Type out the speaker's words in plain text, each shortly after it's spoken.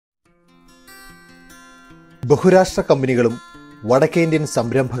ബഹുരാഷ്ട്ര കമ്പനികളും വടക്കേന്ത്യൻ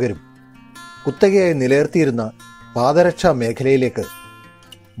സംരംഭകരും കുത്തകയായി നിലനിർത്തിയിരുന്ന പാദരക്ഷാ മേഖലയിലേക്ക്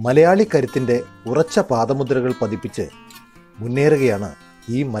മലയാളി കരുത്തിൻ്റെ ഉറച്ച പാദമുദ്രകൾ പതിപ്പിച്ച് മുന്നേറുകയാണ്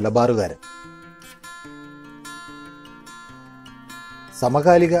ഈ മലബാറുകാരൻ.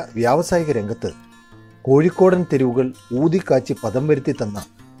 സമകാലിക വ്യാവസായിക രംഗത്ത് കോഴിക്കോടൻ തെരുവുകൾ ഊതിക്കാച്ചി പദം വരുത്തി തന്ന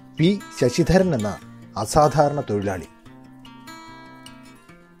പി ശശിധരൻ എന്ന അസാധാരണ തൊഴിലാളി.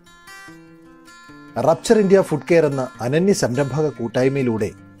 റപ്ചർ ഇന്ത്യ ഫുട്കെയർ എന്ന അനന്യ സംരംഭക കൂട്ടായ്മയിലൂടെ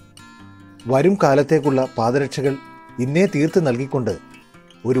വരും കാലത്തേക്കുള്ള പാദരക്ഷകൾ ഇന്നേ തീർത്ത് നൽകിക്കൊണ്ട്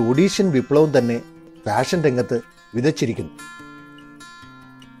ഒരു ഒഡീഷ്യൻ വിപ്ലവം തന്നെ ഫാഷൻ രംഗത്ത് വിതച്ചിരിക്കുന്നു.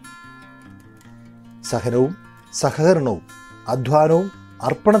 സഹനവും സഹകരണവും അധ്വാനവും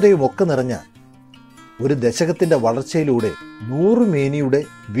അർപ്പണതയും ഒക്കെ നിറഞ്ഞ ഒരു ദശകത്തിൻ്റെ വളർച്ചയിലൂടെ 100 മേനിയുടെ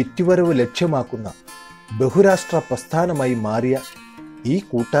വിറ്റുവരവ് ലക്ഷ്യമാക്കുന്ന ബഹുരാഷ്ട്ര പ്രസ്ഥാനമായി മാറിയ ഈ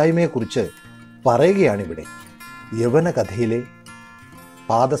കൂട്ടായ്മയെക്കുറിച്ച് പറയുകയാണിവിടെ യവന കഥയിലെ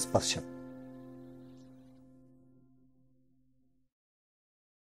പാദസ്പർശം.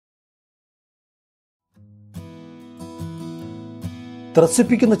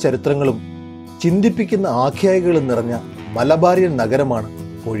 ത്രസിപ്പിക്കുന്ന ചരിത്രങ്ങളും ചിന്തിപ്പിക്കുന്ന ആഖ്യായികളും നിറഞ്ഞ മലബാറിയൻ നഗരമാണ്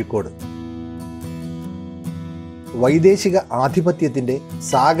കോഴിക്കോട്. വൈദേശിക ആധിപത്യത്തിന്റെ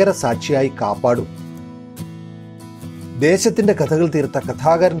സാഗര സാക്ഷിയായി കാപ്പാടും ദേശത്തിന്റെ കഥകൾ തീർത്ത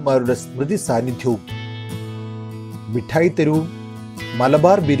കഥാകാരന്മാരുടെ സ്മൃതി സാന്നിധ്യവും മിഠായി തെരുവും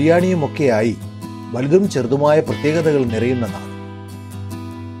മലബാർ ബിരിയാണിയുമൊക്കെയായി വലുതും ചെറുതുമായ പ്രത്യേകതകൾ നിറയുന്ന നാട്.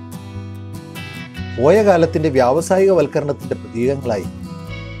 പോയ കാലത്തിന്റെ വ്യാവസായിക വൽക്കരണത്തിന്റെ പ്രതീകങ്ങളായി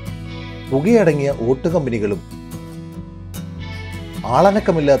പുകയടങ്ങിയ ഓട്ട് കമ്പനികളും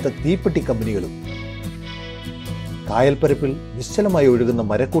ആളനക്കമില്ലാത്ത തീപ്പെട്ടി കമ്പനികളും കായൽപ്പരപ്പിൽ നിശ്ചലമായി ഒഴുകുന്ന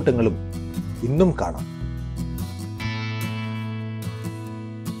മരക്കൂട്ടങ്ങളും ഇന്നും കാണാം.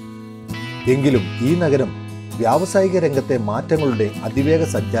 എങ്കിലും ഈ നഗരം വ്യാവസായിക രംഗത്തെ മാറ്റങ്ങളുടെ അതിവേഗ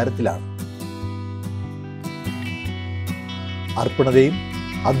സഞ്ചാരത്തിലാണ്. അർപ്പണതയും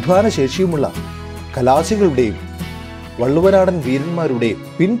അധ്വാനശേഷിയുമുള്ള കലാശികളുടെയും വള്ളുവനാടൻ വീരന്മാരുടെയും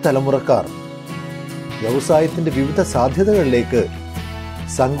പിൻതലമുറക്കാർ വ്യവസായത്തിന്റെ വിവിധ സാധ്യതകളിലേക്ക്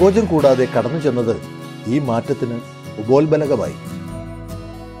സങ്കോചം കൂടാതെ കടന്നു ചെന്നത് ഈ മാറ്റത്തിന് ഉപോത്ബലകമായി.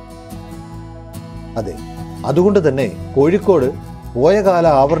 അതെ, അതുകൊണ്ട് തന്നെ കോഴിക്കോട് പോയകാല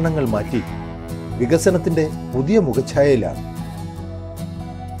ആവരണങ്ങൾ മാറ്റി വികസനത്തിന്റെ പുതിയ മുഖഛായയിലാണ്.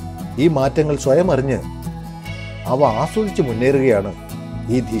 ഈ മാറ്റങ്ങൾ സ്വയം അറിഞ്ഞ് അവ ആസ്വദിച്ച് മുന്നേറുകയാണ്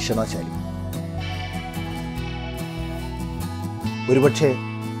ഈ ധീഷണാശാലി. ഒരുപക്ഷെ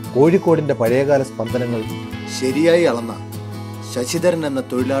കോഴിക്കോടിന്റെ പഴയകാല സ്പന്ദനങ്ങൾ ശരിയായി അളന്ന ശശിധരൻ എന്ന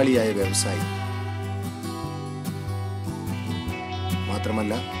തൊഴിലാളിയായ വ്യവസായി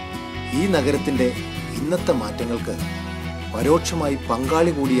മാത്രമല്ല, ഈ നഗരത്തിന്റെ ഇന്നത്തെ മാറ്റങ്ങൾക്ക് പരോക്ഷമായി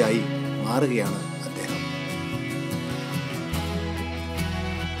പങ്കാളി കൂടിയായി മാറുകയാണ് അദ്ദേഹം.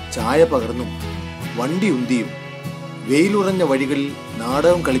 ചായ പകർന്നും വണ്ടി ഉന്തിയും വെയിലുറഞ്ഞ വഴികളിൽ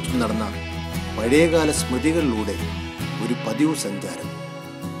നാടകം കളിച്ചും നടന്ന പഴയകാല സ്മൃതികളിലൂടെ ഒരു പതിവ് സഞ്ചാരം.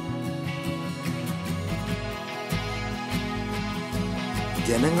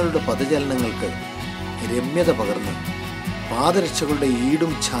 ജനങ്ങളുടെ പദചലനങ്ങൾക്ക് രമ്യത പകർന്ന് പാദരക്ഷകളുടെ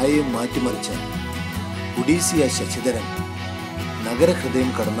ഈടും ഛായയും മാറ്റിമറിച്ച ഒഡീസിയ ശശിധരൻ നഗരഹൃദയം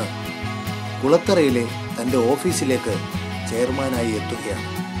കടന്ന് കുളത്തറയിലെ തൻ്റെ ഓഫീസിലേക്ക് ചെയർമാനായി എത്തുകയാണ്.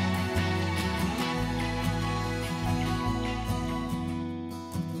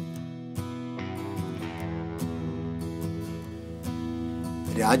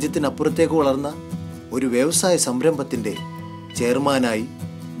 രാജ്യത്തിനപ്പുറത്തേക്ക് വളർന്ന ഒരു വ്യവസായ സംരംഭത്തിന്റെ ചെയർമാനായി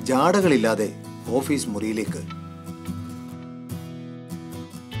ജാടകളില്ലാതെ ഓഫീസ് മുറിയിലേക്ക്.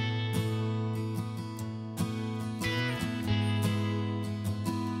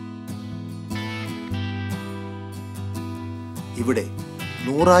 ഇവിടെ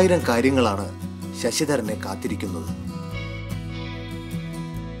 100,000 കാര്യങ്ങളാണ് ശശിധരനെ കാത്തിരിക്കുന്നത്.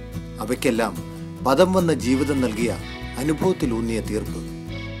 അവയ്ക്കെല്ലാം പദം വന്ന ജീവിതം നൽകിയ അനുഭവത്തിലൂന്നിയ തീർപ്പ്.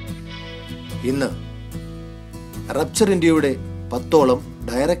 ഇന്ന് റപ്ചർ ഇന്ത്യയുടെ 10ഓളം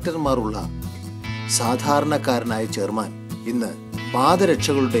ഡയറക്ടർമാരുള്ള സാധാരണക്കാരനായ ചെയർമാൻ ഇന്ന്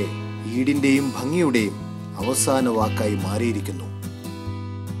പാദരക്ഷകളുടെ ഈടിന്റെയും ഭംഗിയുടെയും അവസാന വാക്കായി മാറിയിരിക്കുന്നു.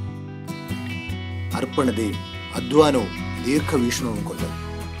 അർപ്പണതയും അധ്വാനവും ദീർഘവീക്ഷണവും കൊണ്ട്.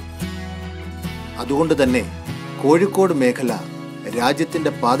 അതുകൊണ്ട് തന്നെ കോഴിക്കോട് മേഖല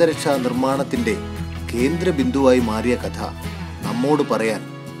രാജ്യത്തിന്റെ പാദരക്ഷാ നിർമ്മാണത്തിന്റെ കേന്ദ്ര ബിന്ദുവായി മാറിയ കഥ നമ്മോട് പറയാൻ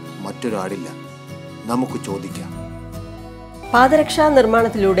മറ്റൊരാളില്ല. നമുക്ക് ചോദിക്കാം. പാദരക്ഷാ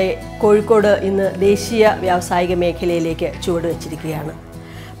നിർമ്മാണത്തിലൂടെ കോഴിക്കോട് ഇന്ന് ദേശീയ വ്യാവസായിക മേഖലയിലേക്ക് ചുവടുവെച്ചിരിക്കുകയാണ്.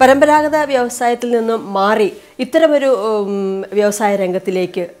 പരമ്പരാഗത വ്യവസായത്തിൽ നിന്നും മാറി ഇത്തരമൊരു വ്യവസായ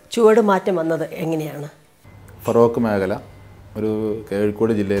രംഗത്തിലേക്ക് ചുവടുമാറ്റം വന്നത് എങ്ങനെയാണ്? ഫറോക്ക് മേഖല ഒരു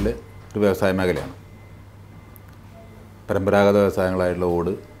കോഴിക്കോട് ജില്ലയിലെ ഒരു വ്യവസായ മേഖലയാണ്. പരമ്പരാഗത വ്യവസായങ്ങളായിട്ടുള്ള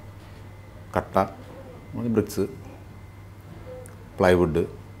ഓട്, കട്ട, ബ്രിക്സ്, പ്ലൈവുഡ്,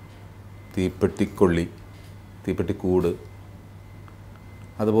 തീപ്പെട്ടിക്കൊള്ളി, തീപ്പെട്ടിക്കൂട്,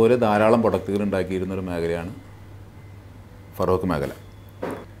 അതുപോലെ ധാരാളം പ്രൊഡക്റ്റുകൾ ഉണ്ടാക്കിയിരുന്നൊരു മേഖലയാണ് ഫറോക്ക് മേഖല.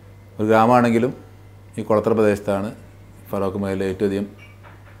 ഒരു ഗ്രാമമാണെങ്കിലും ഈ കുളത്തറ പ്രദേശത്താണ് ഫറോക്ക് മേഖലയിൽ ഏറ്റവും അധികം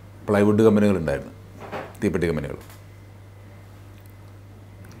പ്ലൈവുഡ് കമ്പനികളുണ്ടായിരുന്നു, തീപ്പെട്ടി കമ്പനികൾ.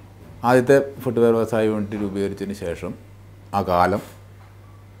 ആദ്യത്തെ ഫുട്വെയർ വ്യവസായ യൂണിറ്റ് രൂപീകരിച്ചതിന് ശേഷം ആ കാലം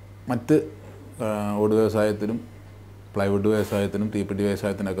മറ്റ് ഓട് വ്യവസായത്തിനും പ്ലൈവുഡ് വ്യവസായത്തിനും തീപ്പെട്ടി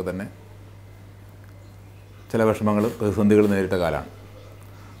വ്യവസായത്തിനൊക്കെ തന്നെ ചില വിഷമങ്ങൾ, പ്രതിസന്ധികൾ നേരിട്ട കാലമാണ്.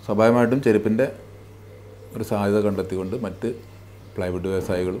 സ്വാഭാവികമായിട്ടും ചെരുപ്പിൻ്റെ ഒരു സാധ്യത കണ്ടെത്തിക്കൊണ്ട് മറ്റ് പ്ലൈവുഡ്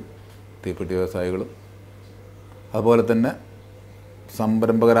വ്യവസായികളും തീപ്പെട്ടി വ്യവസായികളും അതുപോലെ തന്നെ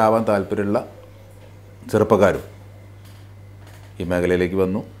സംരംഭകരാവാൻ താല്പര്യമുള്ള ചെറുപ്പക്കാരും ഈ മേഖലയിലേക്ക്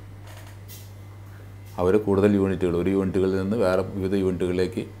വന്നു. അവർ കൂടുതൽ യൂണിറ്റുകൾ, ഒരു യൂണിറ്റുകളിൽ നിന്ന് വേറെ വിവിധ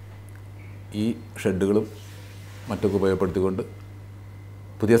യൂണിറ്റുകളിലേക്ക് ഈ ഷെഡുകളും മറ്റൊക്കെ ഉപയോഗപ്പെടുത്തിക്കൊണ്ട്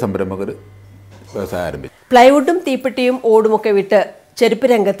പുതിയ സംരംഭകർ വ്യവസായം ആരംഭിച്ചു. പ്ലൈവുഡും തീപ്പെട്ടിയും ഓടുമൊക്കെ വിട്ട് ചെരുപ്പ്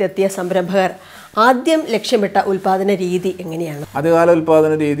രംഗത്തെത്തിയ സംരംഭകർ ആദ്യം ലക്ഷ്യമിട്ട ഉൽപ്പാദന രീതി എങ്ങനെയാണ്? ആദ്യകാല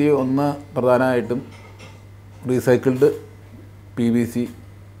ഉൽപ്പാദന രീതി ഒന്ന് പ്രധാനമായിട്ടും റീസൈക്കിൾഡ് PVC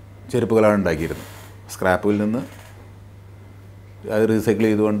ചെരുപ്പുകളാണ് ഉണ്ടാക്കിയിരുന്നത്. സ്ക്രാപ്പിൽ നിന്ന് അത് റീസൈക്കിൾ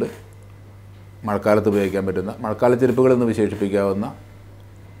ചെയ്തുകൊണ്ട് മഴക്കാലത്ത് ഉപയോഗിക്കാൻ പറ്റുന്ന, മഴക്കാല ചെരുപ്പുകളെന്ന് വിശേഷിപ്പിക്കാവുന്ന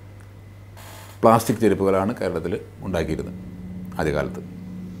പ്ലാസ്റ്റിക് ചെരുപ്പുകളാണ് കേരളത്തിൽ ഉണ്ടാക്കിയിരുന്നത് ആദ്യകാലത്ത്.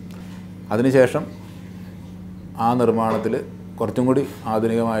 അതിനുശേഷം ആ നിർമ്മാണത്തിൽ കുറച്ചും കൂടി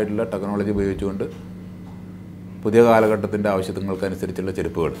ആധുനികമായിട്ടുള്ള ടെക്നോളജി ഉപയോഗിച്ചുകൊണ്ട് പുതിയ കാലഘട്ടത്തിൻ്റെ ആവശ്യങ്ങൾക്കനുസരിച്ചുള്ള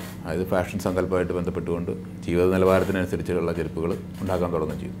ചെരുപ്പുകൾ, അതായത് ഫാഷൻ സങ്കല്പമായിട്ട് ബന്ധപ്പെട്ടുകൊണ്ട് ജീവിത നിലവാരത്തിനനുസരിച്ചുള്ള ചെരുപ്പുകൾ ഉണ്ടാക്കാൻ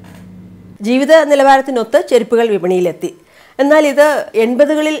തുടങ്ങുകയും ചെയ്തു. ജീവിത നിലവാരത്തിനൊത്ത് ചെരുപ്പുകൾ വിപണിയിലെത്തി. എന്നാൽ ഇത്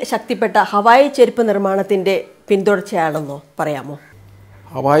 80കളിൽ ശക്തിപ്പെട്ട ഹവായി ചെരുപ്പ് നിർമ്മാണത്തിൻ്റെ പിന്തുടർച്ചയാണെന്നോ പറയാമോ?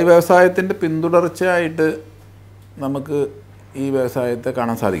 ഹവായി വ്യവസായത്തിൻ്റെ പിന്തുടർച്ചയായിട്ട് നമുക്ക് ഈ വ്യവസായത്തെ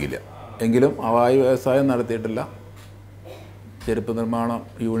കാണാൻ സാധിക്കില്ല. എങ്കിലും ഹവായി വ്യവസായം നടത്തിയിട്ടുള്ള ചെരുപ്പ് നിർമ്മാണ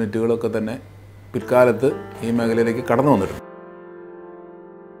യൂണിറ്റുകളൊക്കെ തന്നെ പിൽക്കാലത്ത് ഈ മേഖലയിലേക്ക് കടന്നു വന്നിട്ടുണ്ട്.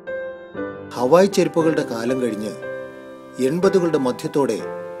 ഹവായി ചെരുപ്പുകളുടെ കാലം കഴിഞ്ഞ് 80കളുടെ മധ്യത്തോടെ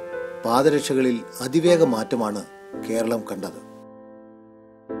പാദരക്ഷകളിൽ അതിവേഗ മാറ്റമാണ് കേരളം കണ്ടത്.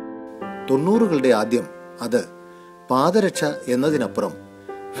 90കളുടെ ആദ്യം അത് പാദരക്ഷ എന്നതിനപ്പുറം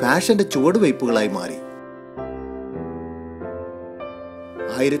ഫാഷന്റെ ചുവടുവയ്പ്പുകളായി മാറി.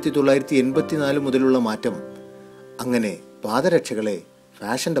 1984 മുതലുള്ള മാറ്റം അങ്ങനെ പാദരക്ഷകളെ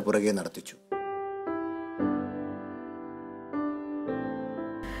ഫാഷന്റെ പുറകെ നടത്തിച്ചു.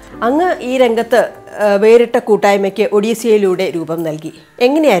 അങ്ങ് ഈ രംഗത്ത് വേറിട്ട കൂട്ടായ്മയ്ക്ക് ഒഡീസിയയിലൂടെ രൂപം നൽകി.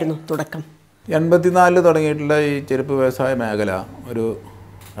 എങ്ങനെയായിരുന്നു തുടക്കം? 84 തുടങ്ങിയിട്ടുള്ള ഈ ചെരുപ്പ് വ്യവസായ മേഖല ഒരു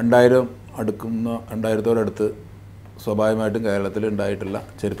 2000-ഓടടുത്ത് സ്വാഭാവികമായിട്ടും കേരളത്തിൽ ഉണ്ടായിട്ടുള്ള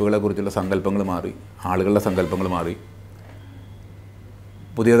ചെരുപ്പുകളെക്കുറിച്ചുള്ള സങ്കല്പങ്ങൾ മാറി, ആളുകളുടെ സങ്കല്പങ്ങൾ മാറി.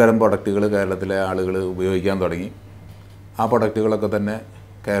 പുതിയ തരം പ്രൊഡക്റ്റുകൾ കേരളത്തിലെ ആളുകൾ ഉപയോഗിക്കാൻ തുടങ്ങി. ആ പ്രൊഡക്റ്റുകളൊക്കെ തന്നെ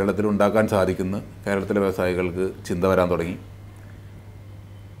കേരളത്തിൽ ഉണ്ടാക്കാൻ സാധിക്കുന്ന കേരളത്തിലെ വ്യവസായികൾക്ക് ചിന്ത വരാൻ തുടങ്ങി.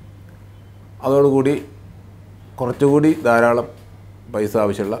 അതോടുകൂടി കുറച്ചുകൂടി ധാരാളം പൈസ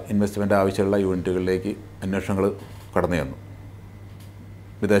ആവശ്യമുള്ള, ഇൻവെസ്റ്റ്മെൻറ്റ് ആവശ്യമുള്ള യൂണിറ്റുകളിലേക്ക് അന്വേഷണങ്ങൾ കടന്നു വന്നു.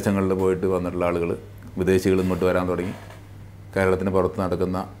 വിദേശങ്ങളിൽ പോയിട്ട് വന്നിട്ടുള്ള ആളുകൾ, വിദേശികൾ ഇങ്ങോട്ട് വരാൻ തുടങ്ങി. കേരളത്തിന് പുറത്ത്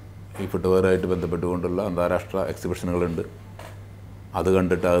നടക്കുന്ന ഈ ഫുട്വെയറുമായിട്ട് ബന്ധപ്പെട്ടുകൊണ്ടുള്ള അന്താരാഷ്ട്ര എക്സിബിഷനുകളുണ്ട്. അത്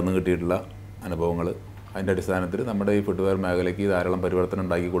കണ്ടിട്ട് അതിന് കിട്ടിയിട്ടുള്ള അനുഭവങ്ങൾ, അതിൻ്റെ അടിസ്ഥാനത്തിൽ നമ്മുടെ ഈ ഫുട്വെയർ മേഖലയ്ക്ക് ധാരാളം പരിവർത്തനം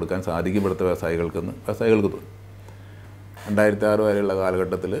ഉണ്ടാക്കി കൊടുക്കാൻ സാധിക്കും ഇവിടുത്തെ വ്യവസായികൾക്ക് തോന്നി. 2006 വരെയുള്ള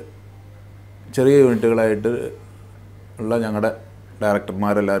കാലഘട്ടത്തിൽ ചെറിയ യൂണിറ്റുകളായിട്ട് ഉള്ള ഞങ്ങളുടെ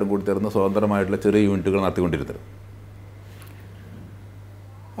ഡയറക്ടർമാരെല്ലാവരും കൂടി ചേർന്ന് സ്വതന്ത്രമായിട്ടുള്ള ചെറിയ യൂണിറ്റുകൾ നടത്തിക്കൊണ്ടിരുന്നത്.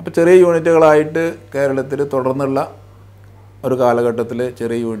 അപ്പോൾ ചെറിയ യൂണിറ്റുകളായിട്ട് കേരളത്തിൽ തുടർന്നുള്ള ഒരു കാലഘട്ടത്തിൽ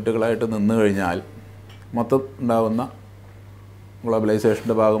ചെറിയ യൂണിറ്റുകളായിട്ട് നിന്ന് കഴിഞ്ഞാൽ മൊത്തം ഉണ്ടാകുന്ന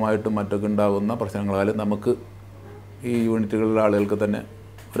ഗ്ലോബലൈസേഷൻ്റെ ഭാഗമായിട്ടും മറ്റൊക്കെ ഉണ്ടാകുന്ന പ്രശ്നങ്ങളാൽ നമുക്ക് ഈ യൂണിറ്റുകളിലെ ആളുകൾക്ക് തന്നെ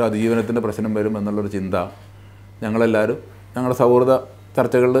ഒരു അതിജീവനത്തിൻ്റെ പ്രശ്നം വരും എന്നുള്ളൊരു ചിന്ത ഞങ്ങളെല്ലാവരും ഞങ്ങളുടെ സൗഹൃദ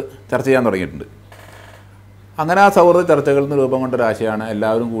ചർച്ചകളിൽ ചർച്ച ചെയ്യാൻ തുടങ്ങിയിട്ടുണ്ട്. അങ്ങനെ ആ സൗഹൃദ ചർച്ചകളിൽ നിന്ന് രൂപം കൊണ്ടൊരാശയമാണ്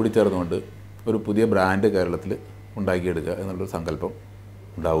എല്ലാവരും കൂടി ചേർന്നുകൊണ്ട് ഒരു പുതിയ ബ്രാൻഡ് കേരളത്തിൽ ഉണ്ടാക്കിയെടുക്കുക എന്നുള്ളൊരു സങ്കല്പം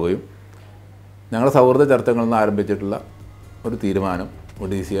ഉണ്ടാവുകയും ഞങ്ങളുടെ സൗഹൃദ ചർച്ചകളിൽ നിന്ന് ആരംഭിച്ചിട്ടുള്ള ഒരു തീരുമാനം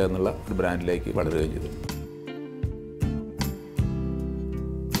ഒഡീസിയ എന്നുള്ള ഒരു ബ്രാൻഡിലേക്ക് വളരുകയും ചെയ്തു.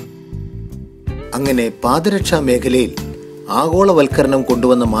 അങ്ങനെ പാദരക്ഷാ മേഖലയിൽ ആഗോളവൽക്കരണം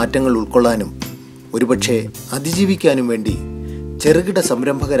കൊണ്ടുവന്ന മാറ്റങ്ങൾ ഉൾക്കൊള്ളാനും ഒരുപക്ഷെ അതിജീവിക്കാനും വേണ്ടി ചെറുകിട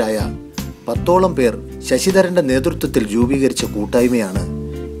സംരംഭകരായ 10ഓളം പേർ ശശിധരന്റെ നേതൃത്വത്തിൽ രൂപീകരിച്ച കൂട്ടായ്മയാണ്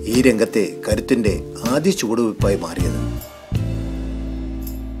ഈ രംഗത്തെ കരുത്തിന്റെ ആദ്യ ചുവടുവയ്പായി മാറിയത്.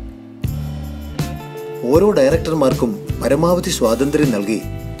 ഓരോ ഡയറക്ടർമാർക്കും പരമാവധി സ്വാതന്ത്ര്യം നൽകി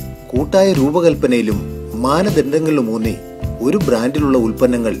കൂട്ടായ രൂപകൽപ്പനയിലും മാനദണ്ഡങ്ങളിലുമൂന്നി ഒരു ബ്രാൻഡിലുള്ള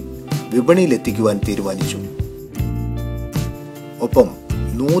ഉൽപ്പന്നങ്ങൾ വിപണിയിലെത്തിക്കുവാൻ തീരുമാനിച്ചു. ഒപ്പം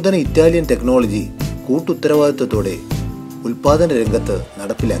നൂതന ഇറ്റാലിയൻ ടെക്നോളജി കൂട്ടുത്തരവാദിത്വത്തോടെ ഉൽപാദന രംഗത്ത്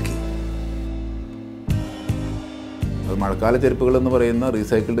നടപ്പിലാക്കി. മഴക്കാല ചെരുപ്പുകൾ എന്ന് പറയുന്ന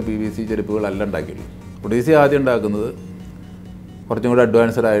റീസൈക്കിൾഡ് PVC ചെരുപ്പുകളല്ല ഉണ്ടാക്കിയിട്ടുള്ളത്. ഒഡീസിയ ആദ്യം ഉണ്ടാക്കുന്നത് കുറച്ചും കൂടി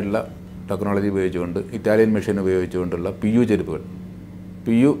അഡ്വാൻസ്ഡ് ആയിട്ടുള്ള ടെക്നോളജി ഉപയോഗിച്ചുകൊണ്ട് ഇറ്റാലിയൻ മെഷീൻ ഉപയോഗിച്ചുകൊണ്ടുള്ള PU ചെരുപ്പുകൾ,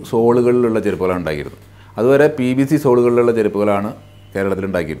 PU സോളുകളിലുള്ള ചെരുപ്പുകളാണ് ഉണ്ടാക്കിയിരുന്നത്. അതുവരെ PVC സോളുകളിലുള്ള ചെരുപ്പുകളാണ് കേരളത്തിൽ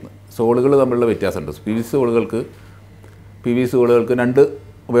ഉണ്ടാക്കിയിരുന്നത്. സോളുകൾ തമ്മിലുള്ള വ്യത്യാസമുണ്ട്. PVC സോളുകൾക്ക് 2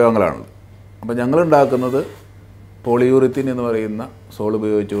 ഉപയോഗങ്ങളാണുള്ളത്. അപ്പോൾ ഞങ്ങളുണ്ടാക്കുന്നത് പോളിയൂറിത്തിൻ എന്ന് പറയുന്ന സോൾ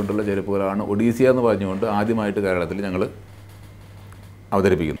ഉപയോഗിച്ചുകൊണ്ടുള്ള ചെരുപ്പുകളാണ് ഒഡീസിയ എന്ന് പറഞ്ഞുകൊണ്ട് ആദ്യമായിട്ട് കേരളത്തിൽ ഞങ്ങൾ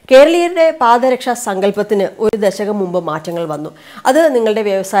അവതരിപ്പിക്കുന്നു. കേരളീയരുടെ പാദരക്ഷാ സങ്കല്പത്തിന് ഒരു ദശകം മുമ്പ് മാറ്റങ്ങൾ വന്നു. അത് നിങ്ങളുടെ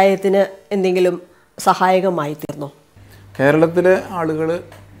വ്യവസായത്തിന് എന്തെങ്കിലും സഹായകമായി തീർന്നോ? കേരളത്തിലെ ആളുകൾ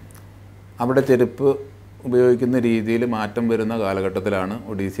അവിടെ ചെരുപ്പ് ഉപയോഗിക്കുന്ന രീതിയിൽ മാറ്റം വരുന്ന കാലഘട്ടത്തിലാണ്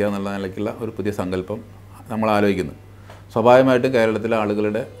ഒഡീസിയ എന്നുള്ള നിലയ്ക്കുള്ള ഒരു പുതിയ സങ്കല്പം നമ്മൾ ആലോചിക്കുന്നത്. സ്വാഭാവികമായിട്ടും കേരളത്തിലെ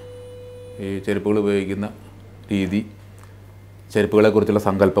ആളുകളുടെ ഈ ചെരുപ്പുകൾ ഉപയോഗിക്കുന്ന രീതി, ചെരുപ്പുകളെക്കുറിച്ചുള്ള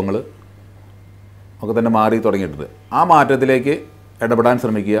സങ്കല്പങ്ങൾ ഒക്കെ തന്നെ മാറി തുടങ്ങിയിട്ടുണ്ട്. ആ മാറ്റത്തിലേക്ക് ഇടപെടാൻ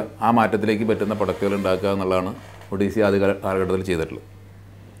ശ്രമിക്കുക, ആ മാറ്റത്തിലേക്ക് പറ്റുന്ന പ്രൊഡക്റ്റുകൾ ഉണ്ടാക്കുക എന്നുള്ളതാണ് ഒഡീസിയ ആദ്യ കാലഘട്ടത്തിൽ ചെയ്തിട്ടുള്ളത്.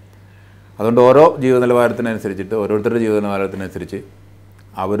 അതുകൊണ്ട് ഓരോ ജീവിത നിലവാരത്തിനനുസരിച്ചിട്ട്, ഓരോരുത്തരുടെ ജീവിത നിലവാരത്തിനനുസരിച്ച്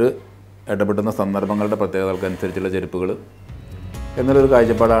അവർ ഇടപെടുന്ന സന്ദർഭങ്ങളുടെ പ്രത്യേകതകൾക്കനുസരിച്ചുള്ള ചെരുപ്പുകൾ എന്നുള്ളൊരു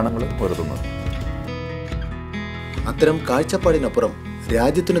കാഴ്ചപ്പാടാണ് നമ്മൾ ഉയർത്തുന്നത്. അത്തരം കാഴ്ചപ്പാടിനപ്പുറം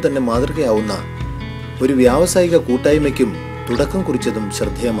രാജ്യത്തിനു തന്നെ മാതൃകയാവുന്ന ഒരു വ്യാവസായിക കൂട്ടായ്മയ്ക്കും തുടക്കം കുറിച്ചതും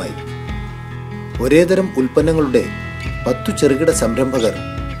ശ്രദ്ധേയമായി. ഒരേതരം ഉൽപ്പന്നങ്ങളുടെ 10 ചെറുകിട സംരംഭകർ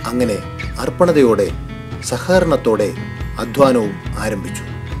അങ്ങനെ അർപ്പണതയോടെ സഹകരണത്തോടെ അധ്വാനവും ആരംഭിച്ചു.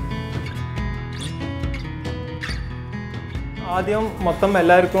 ആദ്യം മൊത്തം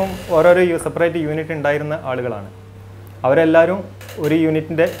എല്ലാവർക്കും ഓരോരോ സെപ്പറേറ്റ് യൂണിറ്റ് ഉണ്ടായിരുന്ന ആളുകളാണ്. അവരെല്ലാവരും ഒരു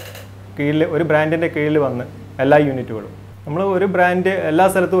യൂണിറ്റിൻ്റെ കീഴിൽ, ഒരു ബ്രാൻഡിൻ്റെ കീഴിൽ വന്ന് എല്ലാ യൂണിറ്റുകളും നമ്മൾ ഒരു ബ്രാൻഡ്, എല്ലാ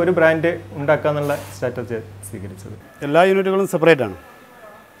സ്ഥലത്തും ഒരു ബ്രാൻഡ് ഉണ്ടാക്കുക എന്നുള്ള സ്ട്രാറ്റജി സ്വീകരിച്ചത്. എല്ലാ യൂണിറ്റുകളും സെപ്പറേറ്റാണ്,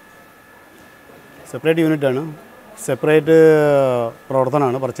 സെപ്പറേറ്റ് യൂണിറ്റാണ്, സെപ്പറേറ്റ്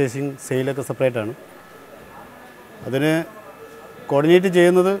പ്രവർത്തനമാണ്. പർച്ചേസിങ്, സെയിലൊക്കെ സെപ്പറേറ്റാണ്. അതിന് കോർഡിനേറ്റ്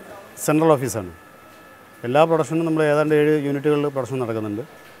ചെയ്യുന്നത് സെൻട്രൽ ഓഫീസാണ്. എല്ലാ പ്രൊഡക്ഷനും നമ്മൾ ഏതാണ്ട് 7 യൂണിറ്റുകളിൽ പ്രൊഡക്ഷൻ നടക്കുന്നുണ്ട്.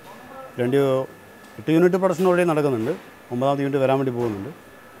 8 യൂണിറ്റ് പ്രൊഡക്ഷൻ ഓൾറെഡി നടക്കുന്നുണ്ട്. 9ാമത്തെ യൂണിറ്റ് വരാൻ വേണ്ടി പോകുന്നുണ്ട്.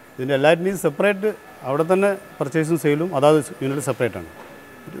 ഇതിൻ്റെ എല്ലാറ്റിനെയും സെപ്പറേറ്റ് അവിടെ തന്നെ പർച്ചേസും സെയിലും അതാത് യൂണിറ്റ് സെപ്പറേറ്റാണ്.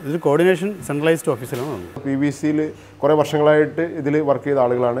 ഇത് കോർഡിനേഷൻ സെൻട്രലൈസ്ഡ് ഓഫീസിലാണ് വന്നത്. PVCയിൽ കുറേ വർഷങ്ങളായിട്ട് ഇതിൽ വർക്ക് ചെയ്ത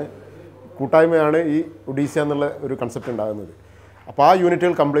ആളുകളാണ്. കൂട്ടായ്മയാണ് ഈ ഒഡീസിയ എന്നുള്ള ഒരു കൺസെപ്റ്റ് ഉണ്ടാകുന്നത്. അപ്പോൾ ആ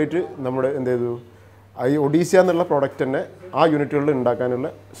യൂണിറ്റുകൾ കംപ്ലീറ്റ് നമ്മൾ എന്ത് ചെയ്തു, ഈ ഒഡീസിയ എന്നുള്ള പ്രോഡക്റ്റ് തന്നെ ആ യൂണിറ്റുകളിൽ ഉണ്ടാക്കാനുള്ള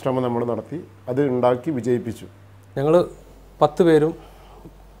ശ്രമം നമ്മൾ നടത്തി. അത് ഉണ്ടാക്കി വിജയിപ്പിച്ചു. ഞങ്ങൾ 10 പേരും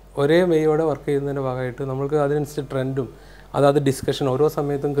ഒരേ മെയ്യോടെ വർക്ക് ചെയ്യുന്നതിൻ്റെ ഭാഗമായിട്ട് നമ്മൾക്ക് അതിനനുസരിച്ച് ട്രെൻഡും അതാത് ഡിസ്കഷൻ, ഓരോ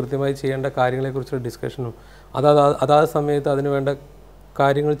സമയത്തും കൃത്യമായി ചെയ്യേണ്ട കാര്യങ്ങളെക്കുറിച്ചുള്ള ഡിസ്കഷനും അതാത് സമയത്ത് അതിന് വേണ്ട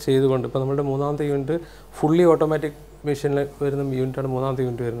കാര്യങ്ങൾ ചെയ്തുകൊണ്ട്, ഇപ്പോൾ നമ്മുടെ 3ാമത്തെ യൂണിറ്റ് ഫുള്ളി ഓട്ടോമാറ്റിക് മെഷീനിൽ വരുന്ന യൂണിറ്റാണ് 3ാമത്തെ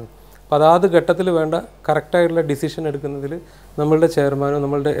യൂണിറ്റ് വരുന്നത്. അപ്പോൾ അതാത് ഘട്ടത്തിൽ വേണ്ട കറക്റ്റായിട്ടുള്ള ഡിസിഷൻ എടുക്കുന്നതിൽ നമ്മളുടെ ചെയർമാനും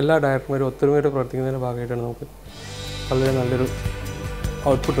നമ്മളുടെ എല്ലാ ഡയറക്ടർമാരും ഒത്തൊരുമയോടെ പ്രവർത്തിക്കുന്നതിൻ്റെ ഭാഗമായിട്ടാണ് നമുക്ക് വളരെ നല്ലൊരു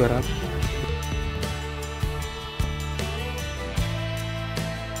ഔട്ട്പുട്ട് വരാൻ.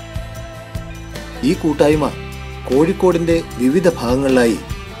 ഈ കൂട്ടായ്മ കോഴിക്കോടിന്റെ വിവിധ ഭാഗങ്ങളിലായി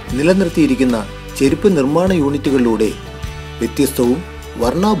നിലനിർത്തിയിരിക്കുന്ന ചെരുപ്പ് നിർമ്മാണ യൂണിറ്റുകളിലൂടെ വ്യത്യസ്തവും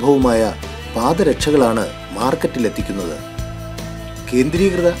വർണ്ണാഭവുമായ പാദരക്ഷകളാണ് മാർക്കറ്റിലെത്തിക്കുന്നത്.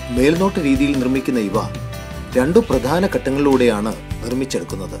 കേന്ദ്രീകൃത മേൽനോട്ട രീതിയിൽ നിർമ്മിക്കുന്ന ഇവ 2 പ്രധാന ഘട്ടങ്ങളിലൂടെയാണ്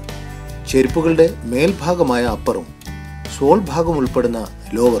നിർമ്മിച്ചെടുക്കുന്നത്. ചെരുപ്പുകളുടെ മേൽഭാഗമായ അപ്പറും സോൾ ഭാഗം ഉൾപ്പെടുന്ന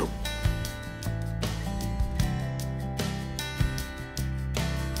ലോവറും.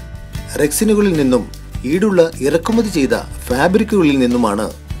 റെക്സിനുകളിൽ നിന്നും ഈടുള്ള ഇറക്കുമതി ചെയ്ത ഫാബ്രിക്കുകളിൽ നിന്നുമാണ്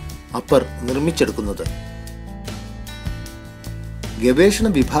അപ്പർ നിർമ്മിച്ചെടുക്കുന്നത്. ഗവേഷണ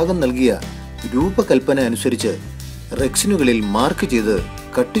വിഭാഗം നൽകിയ രൂപകൽപ്പന അനുസരിച്ച് റെക്സിനുകളിൽ മാർക്ക് ചെയ്ത്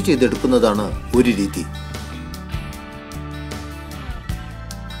കട്ട് ചെയ്തെടുക്കുന്നതാണ് ഒരു രീതി.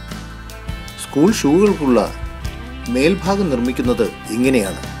 സ്കൂൾ ഷൂകൾക്കുള്ള മേൽഭാഗം നിർമ്മിക്കുന്നത്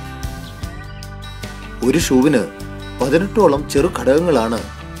ഇങ്ങനെയാണ്. ഒരു ഷൂവിന് 18ഓളം ചെറു ഘടകങ്ങളാണ്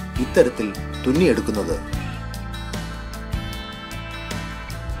ഇത്തരത്തിൽ തുന്നിയെടുക്കുന്നത്.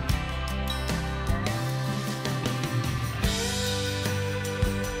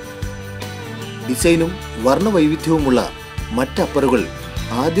 ഡിസൈനും വർണ്ണവൈവിധ്യവുമുള്ള മറ്റപ്പറുകൾ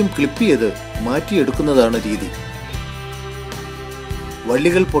ആദ്യം ക്ലിപ്പ് ചെയ്ത് മാറ്റിയെടുക്കുന്നതാണ് രീതി.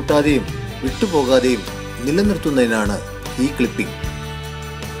 വള്ളികൾ പൊട്ടാതെയും വിട്ടുപോകാതെയും നിലനിർത്തുന്നതിനാണ് ഈ ക്ലിപ്പിംഗ്.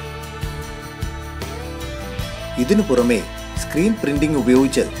 ഇതിനു പുറമെ സ്ക്രീൻ പ്രിന്റിംഗ്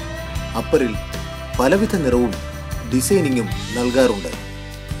ഉപയോഗിച്ച് അപ്പറിൽ പലവിധ നിറവും ഡിസൈനിങ്ങും നൽകാറുണ്ട്.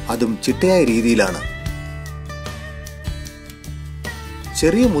 അതും ചിട്ടയായ രീതിയിലാണ്.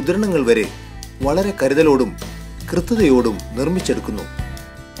 ചെറിയ മുദ്രണങ്ങൾ വരെ വളരെ കരുതലോടും കൃത്യതയോടും നിർമ്മിച്ചെടുക്കുന്നു.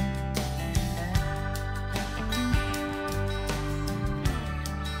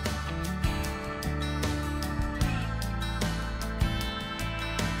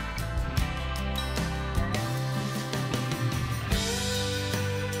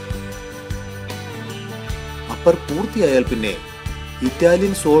 അപ്പർ പൂർത്തിയായാൽ പിന്നെ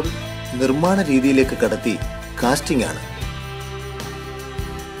ഇറ്റാലിയൻ സോൾ നിർമ്മാണ രീതിയിലേക്ക് കടത്തി കാസ്റ്റിംഗ് ആണ്.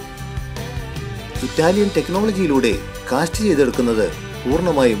 ഇറ്റാലിയൻ ടെക്നോളജിയിലൂടെ കാസ്റ്റ് ചെയ്തെടുക്കുന്നത്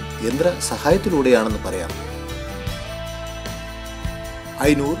പൂർണ്ണമായും യന്ത്ര സഹായത്തിലൂടെയാണെന്ന് പറയാം.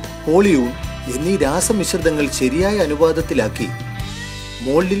 ഐനൂർ, പോളിയൂൺ എന്നീ രാസമിശ്രിതങ്ങൾ ശരിയായ അനുപാതത്തിലാക്കി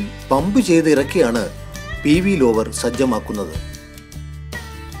മോൾഡിൽ പമ്പ് ചെയ്ത് ഇറക്കിയാണ് PV ലോവർ സജ്ജമാക്കുന്നത്.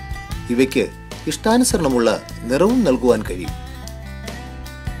 ഇവയ്ക്ക് ഇഷ്ടാനുസരണമുള്ള നിറവും നൽകുവാൻ കഴിയും.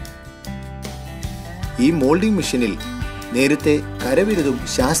 ഈ മോൾഡിംഗ് മെഷീനിൽ നേരത്തെ കരവിരുതും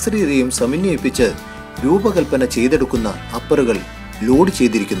ശാസ്ത്രീയതയും സമന്വയിപ്പിച്ച് രൂപകൽപ്പന ചെയ്തെടുക്കുന്ന അപ്പറുകൾ ലോഡ്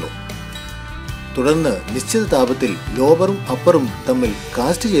ചെയ്തിരിക്കുന്നു. തുടർന്ന് നിശ്ചിത താപത്തിൽ ലോവറും അപ്പറും തമ്മിൽ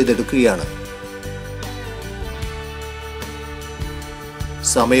കാസ്റ്റ് ചെയ്തെടുക്കുകയാണ്.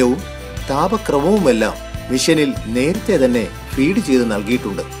 സമയവും താപക്രമവുമെല്ലാം മെഷീനിൽ നേരത്തെ തന്നെ ഫീഡ് ചെയ്ത്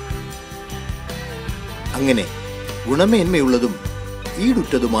നൽകിയിട്ടുണ്ട്. അങ്ങനെ ഗുണമേന്മയുള്ളതും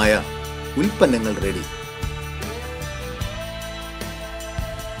ഈടുറ്റതുമായ ഉൽപ്പന്നങ്ങൾ റെഡി.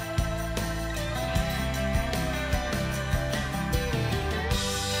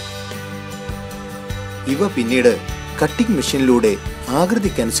 ഇവ പിന്നീട് കട്ടിംഗ് മെഷീനിലൂടെ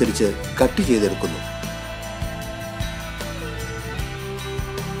ആകൃതിക്കനുസരിച്ച് കട്ട് ചെയ്തെടുക്കുന്നു.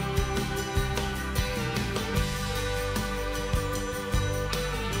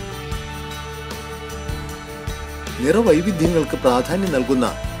 നിറവൈവിധ്യങ്ങൾക്ക് പ്രാധാന്യം നൽകുന്ന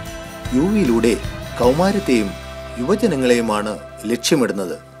യുവിയിലൂടെ കൗമാരത്തെയും യുവജനങ്ങളെയുമാണ്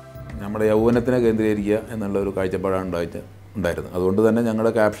ലക്ഷ്യമിടുന്നത്. നമ്മുടെ യൗവനത്തിനെ കേന്ദ്രീകരിക്കുക എന്നുള്ള ഒരു കാഴ്ചപ്പാടാണ് ഉണ്ടായിരുന്നത്. അതുകൊണ്ട് തന്നെ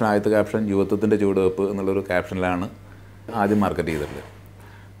ഞങ്ങളുടെ ആദ്യത്തെ ക്യാപ്ഷൻ യുവത്വത്തിൻ്റെ ചുവടുവെപ്പ് എന്നുള്ളൊരു ക്യാപ്ഷനിലാണ് ആദ്യം മാർക്കറ്റ് ചെയ്തിട്ടുള്ളത്.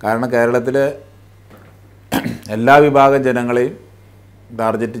 കാരണം കേരളത്തിലെ എല്ലാ വിഭാഗം ജനങ്ങളെയും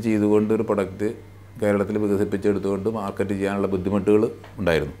ടാർഗറ്റ് ചെയ്തുകൊണ്ട് ഒരു പ്രൊഡക്റ്റ് കേരളത്തിൽ വികസിപ്പിച്ചെടുത്തുകൊണ്ട് മാർക്കറ്റ് ചെയ്യാനുള്ള ബുദ്ധിമുട്ടുകൾ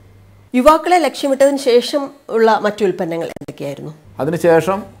ഉണ്ടായിരുന്നു. യുവാക്കളെ ലക്ഷ്യമിട്ടതിന് ശേഷം ഉള്ള മറ്റു ഉൽപ്പന്നങ്ങൾ എന്തൊക്കെയായിരുന്നു?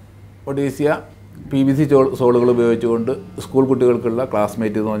 അതിനുശേഷം ഒഡീസിയ PVC സോളുകൾ ഉപയോഗിച്ചുകൊണ്ട് സ്കൂൾ കുട്ടികൾക്കുള്ള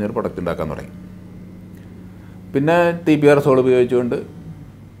ക്ലാസ്മേറ്റ് എന്ന് പറഞ്ഞൊരു പ്രൊഡക്റ്റ് ഉണ്ടാക്കാൻ തുടങ്ങി. പിന്നെ TPR സോൾ ഉപയോഗിച്ചുകൊണ്ട്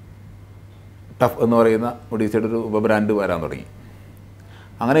ടഫ് എന്ന് പറയുന്ന ഒഡീസിയുടെ ഒരു ഉപബ്രാൻഡ് വരാൻ തുടങ്ങി.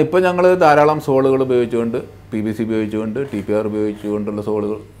 അങ്ങനെ ഇപ്പോൾ ഞങ്ങൾ ധാരാളം സോളുകൾ ഉപയോഗിച്ചുകൊണ്ട് PVC ഉപയോഗിച്ചുകൊണ്ട് TPR ഉപയോഗിച്ചുകൊണ്ടുള്ള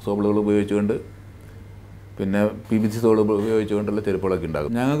സോളുകൾ ഉപയോഗിച്ചുകൊണ്ട് പിന്നെ PVC സോൾ ഉപയോഗിച്ചുകൊണ്ടുള്ള ചെരുപ്പുകളൊക്കെ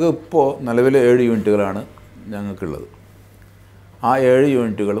ഉണ്ടാകും. ഞങ്ങൾക്ക് ഇപ്പോൾ നിലവിൽ 7 യൂണിറ്റുകളാണ് ഞങ്ങൾക്കുള്ളത്. ആ 7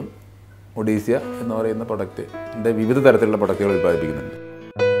 യൂണിറ്റുകളും ഒഡീസിയ എന്ന് പറയുന്ന പ്രൊഡക്റ്റിൻ്റെ വിവിധ തരത്തിലുള്ള പ്രൊഡക്റ്റുകൾ ഉൽപ്പാദിപ്പിക്കുന്നുണ്ട്.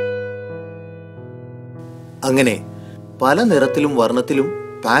 അങ്ങനെ പല നിറത്തിലും വർണ്ണത്തിലും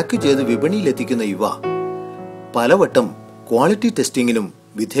പാക്ക് ചെയ്ത് വിപണിയിലെത്തിക്കുന്ന ഇവ പലവട്ടം ക്വാളിറ്റി ടെസ്റ്റിങ്ങിനും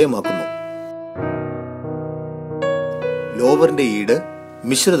വിധേയമാക്കുന്നു. ലോവറിന്റെ ഈട്,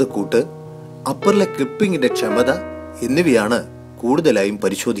 മിശ്രിതക്കൂട്ട്, അപ്പറിലെ ക്ലിപ്പിങ്ങിന്റെ ക്ഷമത എന്നിവയാണ് കൂടുതലായും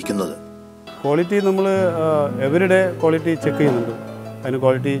പരിശോധിക്കുന്നത്. ക്വാളിറ്റി നമ്മൾ എവരിഡേ ക്വാളിറ്റി ചെക്ക് ചെയ്യുന്നുണ്ട്. അതിന്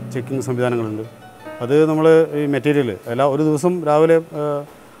ക്വാളിറ്റി ചെക്കിംഗ് സംവിധാനങ്ങളുണ്ട്. അത് നമ്മൾ ഈ മെറ്റീരിയൽ ഒരു ദിവസം രാവിലെ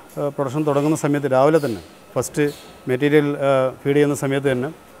പ്രൊഡക്ഷൻ തുടങ്ങുന്ന സമയത്ത് രാവിലെ തന്നെ ഫസ്റ്റ് മെറ്റീരിയൽ ഫീഡ് ചെയ്യുന്ന സമയത്ത് തന്നെ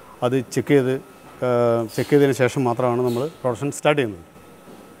അത് ചെക്ക് ചെയ്തതിന് ശേഷം മാത്രമാണ് നമ്മൾ പ്രൊഡക്ഷൻ സ്റ്റാർട്ട് ചെയ്യുന്നത്.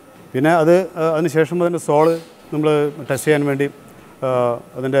 പിന്നെ അതിന് ശേഷം അതിൻ്റെ സോള് നമ്മൾ ടെസ്റ്റ് ചെയ്യാൻ വേണ്ടി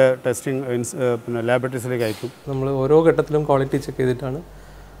അതിൻ്റെ ടെസ്റ്റിംഗ് പിന്നെ ലാബറട്ടറീസിലേക്ക് അയക്കും. നമ്മൾ ഓരോ ഘട്ടത്തിലും ക്വാളിറ്റി ചെക്ക് ചെയ്തിട്ടാണ്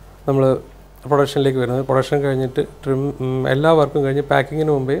നമ്മൾ പ്രൊഡക്ഷനിലേക്ക് വരുന്നത്. പ്രൊഡക്ഷൻ കഴിഞ്ഞിട്ട് എല്ലാ വർക്കും കഴിഞ്ഞ്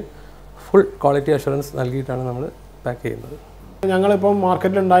പാക്കിങ്ങിന് മുമ്പേ ഫുൾ ക്വാളിറ്റി അഷുറൻസ് നൽകിയിട്ടാണ് നമ്മൾ പാക്ക് ചെയ്യുന്നത്. ഞങ്ങളിപ്പം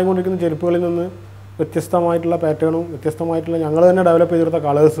മാർക്കറ്റിൽ ഉണ്ടായിക്കൊണ്ടിരിക്കുന്ന ചെരുപ്പുകളിൽ നിന്ന് വ്യത്യസ്തമായിട്ടുള്ള പാറ്റേണും വ്യത്യസ്തമായിട്ടുള്ള ഞങ്ങൾ തന്നെ ഡെവലപ്പ് ചെയ്തെടുത്ത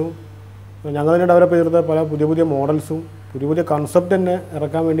കളേഴ്സും ഞങ്ങൾ തന്നെ ഡെവലപ്പ് ചെയ്തെടുത്ത പല പുതിയ പുതിയ മോഡൽസും പുതിയ കൺസെപ്റ്റ് തന്നെ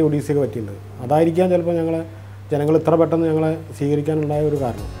ഇറക്കാൻ വേണ്ടി ഒഡീസിയക്ക് പറ്റിയിട്ടുണ്ട്. അതായിരിക്കാം ചിലപ്പോൾ ജനങ്ങൾ ഇത്ര പെട്ടെന്ന് ഞങ്ങളെ സ്വീകരിക്കാനുണ്ടായ ഒരു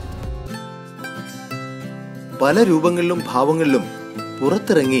കാരണം. പല രൂപങ്ങളിലും ഭാവങ്ങളിലും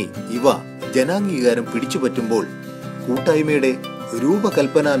പുറത്തിറങ്ങി ഇവ ജനാംഗീകാരം പിടിച്ചുപറ്റുമ്പോൾ കൂട്ടായ്മയുടെ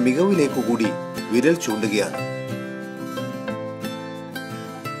രൂപകൽപ്പന മികവിലേക്കു കൂടി വിരൽ ചൂണ്ടുകയാണ്.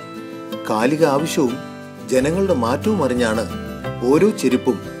 കാലിക ആവശ്യവും ജനങ്ങളുടെ മാറ്റവും അറിഞ്ഞാണ് ഓരോ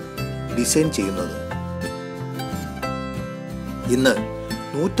ചെരുപ്പും ഡിസൈൻ ചെയ്യുന്നത്. ഇന്ന്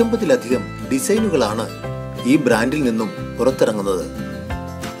 150-ലധികം ഡിസൈനുകളാണ് ഈ ബ്രാൻഡിൽ നിന്നും പുറത്തിറങ്ങുന്നത്.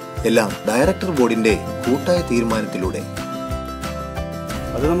 എല്ലാം ഡയറക്ടർ ബോർഡിന്റെ കൂട്ടായ തീരുമാനത്തിലൂടെ.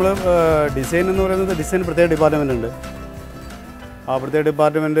 അത് നമ്മൾ ഡിസൈൻ എന്ന് പറയുന്നത് ഡിസൈൻ പ്രത്യേക ഡിപ്പാർട്ട്മെൻ്റ് ഉണ്ട്. ആ പ്രത്യേക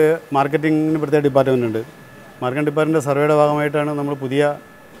ഡിപ്പാർട്ട്മെൻറ്റ് മാർക്കറ്റിങ്ങിന് പ്രത്യേക ഡിപ്പാർട്ട്മെൻ്റ് ഉണ്ട്. മാർക്കറ്റിംഗ് ഡിപ്പാർട്ട്മെൻറ്റ് സർവേയുടെ ഭാഗമായിട്ടാണ് നമ്മൾ പുതിയ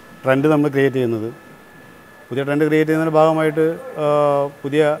ട്രെൻഡ് നമ്മൾ ക്രിയേറ്റ് ചെയ്യുന്നത്. പുതിയ ട്രെൻഡ് ക്രിയേറ്റ് ചെയ്യുന്നതിൻ്റെ ഭാഗമായിട്ട്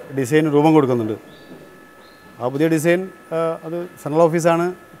പുതിയ ഡിസൈൻ രൂപം കൊടുക്കുന്നുണ്ട്. ആ പുതിയ ഡിസൈൻ അത് സെൻട്രൽ ഓഫീസാണ്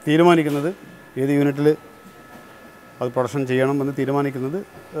തീരുമാനിക്കുന്നത്. ഏത് യൂണിറ്റിൽ അത് പ്രൊഡക്ഷൻ ചെയ്യണമെന്ന് തീരുമാനിക്കുന്നത്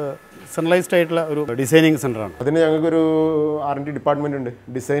സെൻട്രലൈസ്ഡ് ആയിട്ടുള്ള ഒരു ഡിസൈനിങ് സെൻ്ററാണ്. അതിന് ഞങ്ങൾക്കൊരു R&D ഡിപ്പാർട്ട്മെൻ്റ് ഉണ്ട്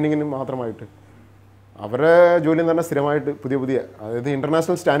ഡിസൈനിങ്ങിന് മാത്രമായിട്ട്. അവരുടെ ജോലി എന്ന് പറഞ്ഞാൽ സ്ഥിരമായിട്ട് പുതിയ അതായത്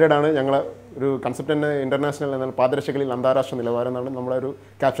ഇൻ്റർനാഷണൽ സ്റ്റാൻഡേർഡാണ് ഞങ്ങളെ ഒരു കൺസെപ്റ്റ് തന്നെ. ഇൻ്റർനാഷണൽ എന്നാൽ പാദരക്ഷകളിൽ അന്താരാഷ്ട്ര നിലവാരം എന്നാണ് നമ്മുടെ ഒരു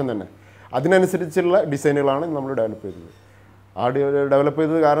ക്യാപ്ഷൻ തന്നെ. അതിനനുസരിച്ചുള്ള ഡിസൈനുകളാണ് നമ്മൾ ഡെവലപ്പ് ചെയ്തത്. ആ ഡെവലപ്പ്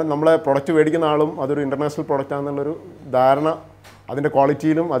ചെയ്തത് കാരണം നമ്മളെ പ്രൊഡക്റ്റ് മേടിക്കുന്ന ആളും അതൊരു ഇൻ്റർനാഷണൽ പ്രൊഡക്റ്റാണെന്നുള്ളൊരു ധാരണ അതിൻ്റെ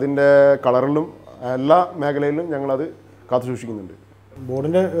ക്വാളിറ്റിയിലും അതിൻ്റെ കളറിലും എല്ലാ മേഖലയിലും ഞങ്ങളത് കാത്തു സൂക്ഷിക്കുന്നുണ്ട്.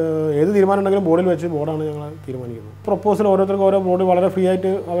 ബോർഡിൻ്റെ ഏത് തീരുമാനം ഉണ്ടെങ്കിലും ബോർഡിൽ വെച്ച് ബോർഡാണ് ഞങ്ങൾ തീരുമാനിക്കുന്നത്. പ്രൊപ്പോസൽ ഓരോരുത്തർക്കും ഓരോ ബോർഡ് വളരെ ഫ്രീ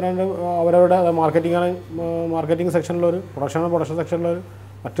ആയിട്ട് അവരവരുടെ മാർക്കറ്റിംഗ് സെക്ഷനിലൊരു പ്രൊഡക്ഷൻ സെക്ഷനിലൊരു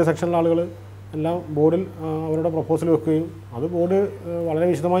മറ്റ് സെക്ഷനിലെ ആളുകൾ എല്ലാം ബോർഡിൽ അവരുടെ പ്രൊപ്പോസൽ വെക്കുകയും അത് ബോർഡ് വളരെ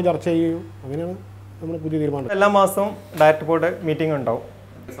വിശദമായി ചർച്ച ചെയ്യുകയും അങ്ങനെയാണ് നമ്മൾ പുതിയ തീരുമാനം. എല്ലാ മാസവും ഡയറക്ടർ ബോർഡ് മീറ്റിംഗ് ഉണ്ടാവും.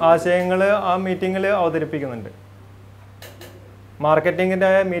 ആശയങ്ങൾ ആ മീറ്റിങ്ങിൽ അവതരിപ്പിക്കുന്നുണ്ട്. മാർക്കറ്റിങ്ങിൻ്റെ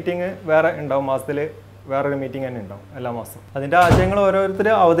മീറ്റിംഗ് വേറെ ഉണ്ടാവും. മാസത്തിൽ വേറൊരു മീറ്റിംഗ് തന്നെ ഉണ്ടാവും എല്ലാ മാസവും. അതിൻ്റെ ആശയങ്ങൾ ഓരോരുത്തർ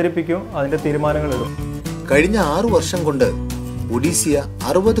അവതരിപ്പിക്കും, അതിൻ്റെ തീരുമാനങ്ങൾ ഇടും. കഴിഞ്ഞ 6 വർഷം കൊണ്ട് ഒഡീസിയ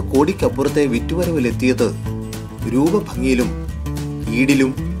 60 കോടിക്കപ്പുറത്തെ വിറ്റുവരവിലെത്തിയത് രൂപഭംഗിയിലും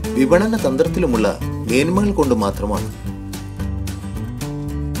ഈടിലും വിപണന തന്ത്രത്തിലുമുള്ള മേന്മകൾ കൊണ്ട് മാത്രമാണ്.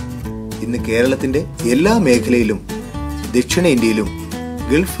 ഇന്ന് കേരളത്തിന്റെ എല്ലാ മേഖലയിലും ദക്ഷിണേന്ത്യയിലും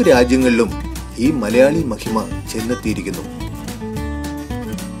ഗൾഫ് രാജ്യങ്ങളിലും ഈ മലയാളി മഹിമ ചെന്നെത്തിയിരിക്കുന്നു.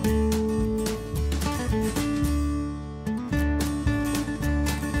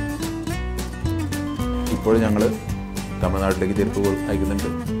 ഇപ്പോൾ ഞങ്ങൾ തമിഴ്നാട്ടിലേക്ക് ചെരുപ്പ് അയക്കുന്നുണ്ട്,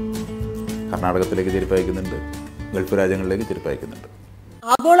 കർണാടകത്തിലേക്ക് ചെരുപ്പ് അയക്കുന്നുണ്ട്, ഗൾഫ് രാജ്യങ്ങളിലേക്ക് ചെരുപ്പ് അയക്കുന്നുണ്ട്.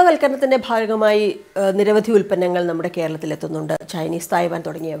 ആഗോളവൽക്കരണത്തിന്റെ ഭാഗമായി നിരവധി ഉൽപ്പന്നങ്ങൾ നമ്മുടെ കേരളത്തിലെത്തുന്നുണ്ട്. ചൈനീസ്, തായ്വാൻ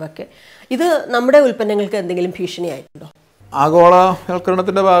തുടങ്ങിയവയൊക്കെ. ഇത് നമ്മുടെ ഉൽപ്പന്നങ്ങൾക്ക് എന്തെങ്കിലും ഭീഷണിയായിട്ടുണ്ടോ?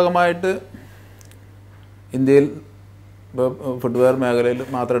 ആഗോളവൽക്കരണത്തിൻ്റെ ഭാഗമായിട്ട് ഇന്ത്യയിൽ ഇപ്പോൾ ഫുട്വെയർ മേഖലയിൽ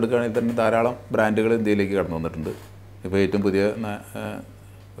മാത്രം എടുക്കുകയാണെങ്കിൽ തന്നെ ധാരാളം ബ്രാൻഡുകൾ ഇന്ത്യയിലേക്ക് കടന്നു വന്നിട്ടുണ്ട്. ഇപ്പോൾ ഏറ്റവും പുതിയ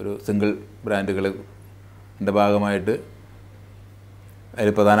ഒരു സിംഗിൾ ബ്രാൻഡുകളുടെ ഭാഗമായിട്ട്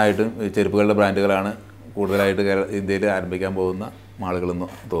അതിൽ പ്രധാനമായിട്ടും ഈ ചെരുപ്പുകളുടെ ബ്രാൻഡുകളാണ് കൂടുതലായിട്ട് ഇന്ത്യയിൽ ആരംഭിക്കാൻ പോകുന്ന ആളുകളെന്ന്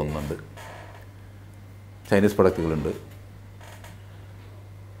തോന്നുന്നുണ്ട്. ചൈനീസ് പ്രൊഡക്റ്റുകളുണ്ട്.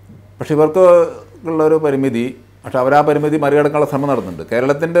 പക്ഷെ ഇവർക്ക് ഉള്ളൊരു പരിമിതി, പക്ഷെ അവർ ആ പരിമിതി മറികടക്കാനുള്ള ശ്രമം നടത്തുന്നുണ്ട്.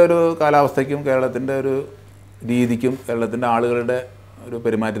 കേരളത്തിൻ്റെ ഒരു കാലാവസ്ഥയ്ക്കും കേരളത്തിൻ്റെ ഒരു രീതിക്കും കേരളത്തിൻ്റെ ആളുകളുടെ ഒരു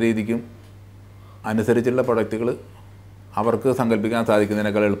പെരുമാറ്റ രീതിക്കും അനുസരിച്ചുള്ള പ്രൊഡക്റ്റുകൾ അവർക്ക് സങ്കല്പിക്കാൻ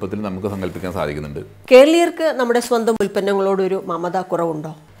സാധിക്കുന്നതിനേക്കാൾ എളുപ്പത്തിൽ നമുക്ക് സങ്കല്പിക്കാൻ സാധിക്കുന്നുണ്ട്. കേരളീയർക്ക് നമ്മുടെ സ്വന്തം ഉൽപ്പന്നങ്ങളോടൊരു മമത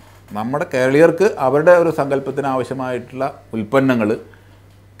കുറവുണ്ടോ? നമ്മുടെ കേരളീയർക്ക് അവരുടെ ഒരു സങ്കല്പത്തിന് ആവശ്യമായിട്ടുള്ള ഉൽപ്പന്നങ്ങൾ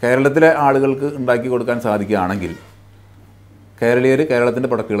കേരളത്തിലെ ആളുകൾക്ക് ഉണ്ടാക്കി കൊടുക്കാൻ സാധിക്കുകയാണെങ്കിൽ കേരളീയർ കേരളത്തിൻ്റെ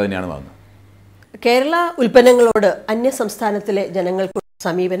പ്രൊഡക്റ്റുകൾ തന്നെയാണ് വാങ്ങുന്നത്. കേരള ഉൽപ്പന്നങ്ങളോട് അന്യ സംസ്ഥാനത്തിലെ ജനങ്ങൾക്ക്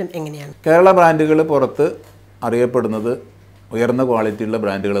സമീപനം എങ്ങനെയാണ്? കേരള ബ്രാൻഡുകൾ പുറത്ത് അറിയപ്പെടുന്നത് ഉയർന്ന ക്വാളിറ്റിയുള്ള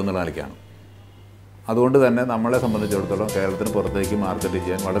ബ്രാൻഡുകൾ എന്നുള്ള നിലയ്ക്കാണ്. അതുകൊണ്ട് തന്നെ നമ്മളെ സംബന്ധിച്ചിടത്തോളം കേരളത്തിന് പുറത്തേക്ക് മാർക്കറ്റ്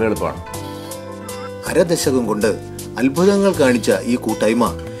ചെയ്യാൻ വളരെ എളുപ്പമാണ്. അരദശകം കൊണ്ട് അത്ഭുതങ്ങൾ കാണിച്ച ഈ കൂട്ടായ്മ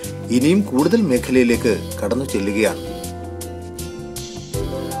ഇനിയും കൂടുതൽ മേഖലയിലേക്ക് കടന്നു ചെല്ലുകയാണ്.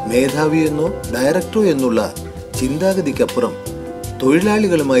 മേധാവിയെന്നോ ഡയറക്ടറോ എന്നുള്ള ചിന്താഗതിക്കപ്പുറം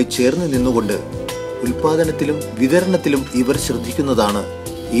തൊഴിലാളികളുമായി ചേർന്ന് നിന്നുകൊണ്ട് ഉൽപാദനത്തിലും വിതരണത്തിലും ഇവർ ശ്രദ്ധിക്കുന്നതാണ്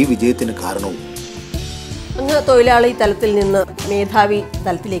ഈ വിജയത്തിന് കാരണവും. അങ്ങ് തൊഴിലാളി തലത്തിൽ നിന്ന് മേധാവി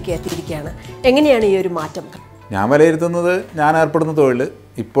തലത്തിലേക്ക് എത്തിയിരിക്കുകയാണ്. എങ്ങനെയാണ് ഈ ഒരു മാറ്റം? ഞാൻ വിലയിരുത്തുന്നത് ഞാൻ ഏർപ്പെടുന്ന തൊഴിൽ,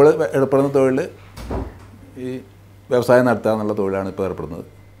 ഇപ്പോൾ ഏർപ്പെടുന്ന തൊഴിൽ ഈ വ്യവസായം നടത്തുക എന്നുള്ള തൊഴിലാണ് ഇപ്പോൾ ഏർപ്പെടുന്നത്.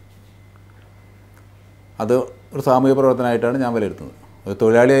 അത് ഒരു സാമൂഹിക പ്രവർത്തനമായിട്ടാണ് ഞാൻ വിലയിരുത്തുന്നത്. ഒരു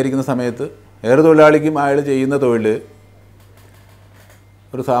തൊഴിലാളിയായിരിക്കുന്ന സമയത്ത് ഏറെ തൊഴിലാളിക്കും അയാൾ ചെയ്യുന്ന തൊഴിൽ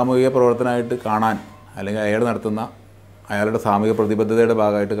ഒരു സാമൂഹിക പ്രവർത്തനമായിട്ട് കാണാൻ, അല്ലെങ്കിൽ അയാൾ നടത്തുന്ന അയാളുടെ സാമൂഹിക പ്രതിബദ്ധതയുടെ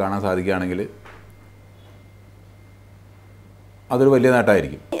ഭാഗമായിട്ട് കാണാൻ സാധിക്കുകയാണെങ്കിൽ അതൊരു വലിയ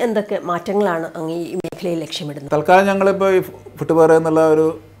നേട്ടമായിരിക്കും. എന്തൊക്കെ മാറ്റങ്ങളാണ് അങ്ങ് ഈ മേഖലയിൽ ലക്ഷ്യമിടുന്നത്? തൽക്കാലം ഞങ്ങളിപ്പോൾ ഈ ഫുട്വെയർ എന്നുള്ള ഒരു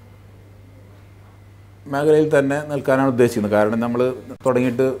മേഖലയിൽ തന്നെ നിൽക്കാനാണ് ഉദ്ദേശിക്കുന്നത്. കാരണം നമ്മൾ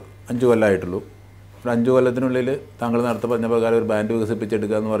തുടങ്ങിയിട്ട് 5 കൊല്ലമായിട്ടുള്ളൂ. ഒരു 5 കൊല്ലത്തിനുള്ളിൽ താങ്കൾ നേരത്തെ പറഞ്ഞ പ്രകാരം ഒരു ബ്രാൻഡ്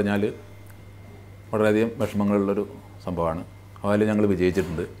വികസിപ്പിച്ചെടുക്കുക എന്ന് പറഞ്ഞാൽ വളരെയധികം വിഷമങ്ങളുള്ളൊരു സംഭവമാണ്. അതിൽ ഞങ്ങൾ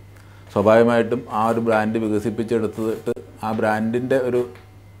വിജയിച്ചിട്ടുണ്ട്. സ്വാഭാവികമായിട്ടും ആ ഒരു ബ്രാൻഡ് വികസിപ്പിച്ചെടുത്തിട്ട് ആ ബ്രാൻഡിൻ്റെ ഒരു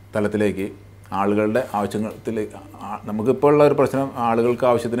തലത്തിലേക്ക് ആളുകളുടെ ആവശ്യത്തിൽ നമുക്കിപ്പോൾ ഉള്ള ഒരു പ്രശ്നം ആളുകൾക്ക്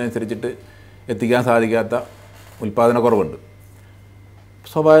ആവശ്യത്തിനനുസരിച്ചിട്ട് എത്തിക്കാൻ സാധിക്കാത്ത ഉൽപ്പാദനക്കുറവുണ്ട്.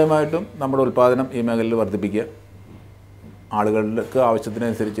 സ്വാഭാവികമായിട്ടും നമ്മുടെ ഉൽപ്പാദനം ഈ മേഖലയിൽ വർദ്ധിപ്പിക്കുക, ആളുകൾക്ക്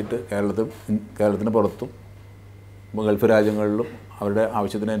ആവശ്യത്തിനനുസരിച്ചിട്ട് കേരളത്തിന് പുറത്തും ഗൾഫ് രാജ്യങ്ങളിലും അവരുടെ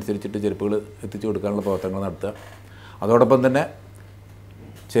ആവശ്യത്തിനനുസരിച്ചിട്ട് ചെരുപ്പുകൾ എത്തിച്ചു കൊടുക്കാനുള്ള പ്രവർത്തനങ്ങൾ നടത്തുക. അതോടൊപ്പം തന്നെ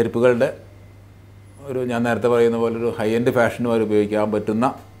ചെരുപ്പുകളുടെ ഞാൻ നേരത്തെ പറയുന്ന പോലെ ഒരു ഹൈ എൻഡ് ഫാഷന് വരെ ഉപയോഗിക്കാൻ പറ്റുന്ന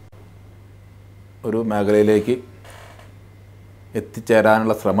ഒരു മേഖലയിലേക്ക്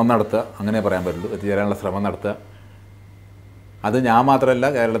എത്തിച്ചേരാനുള്ള ശ്രമം നടത്തുക, അങ്ങനെ പറയാൻ പറ്റുള്ളൂ. എത്തിച്ചേരാനുള്ള ശ്രമം നടത്തുക. അത് ഞാൻ മാത്രമല്ല,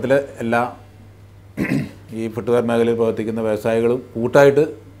 കേരളത്തിലെ എല്ലാ ഈ ഫുട്വെയർ മേഖലയിൽ പ്രവർത്തിക്കുന്ന വ്യവസായികളും കൂട്ടായിട്ട്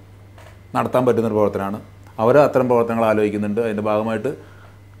നടത്താൻ പറ്റുന്നൊരു പ്രവർത്തനമാണ്. അവർ അത്തരം പ്രവർത്തനങ്ങൾ ആലോചിക്കുന്നുണ്ട്. അതിൻ്റെ ഭാഗമായിട്ട്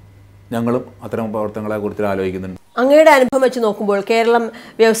ഞങ്ങളും അത്തരം പ്രവർത്തനങ്ങളെക്കുറിച്ച് ആലോചിക്കുന്നുണ്ട്. അങ്ങയുടെ അനുഭവം വെച്ച് നോക്കുമ്പോൾ കേരളം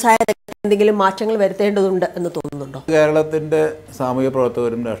വ്യവസായ എന്തെങ്കിലും മാറ്റങ്ങൾ വരുത്തേണ്ടതുണ്ട് എന്ന് തോന്നുന്നുണ്ടോ? കേരളത്തിൻ്റെ സാമൂഹിക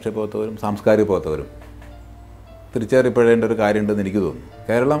പ്രവർത്തകരും രാഷ്ട്രീയ പ്രവർത്തകരും സാംസ്കാരിക പ്രവർത്തകരും തിരിച്ചറിയപ്പെടേണ്ട ഒരു കാര്യമുണ്ടെന്ന് എനിക്ക് തോന്നുന്നു.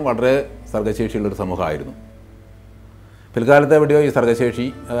 കേരളം വളരെ സർഗശേഷിയുള്ളൊരു സമൂഹമായിരുന്നു. പിൽക്കാലത്ത് എവിടെയോ ഈ സർഗശേഷി,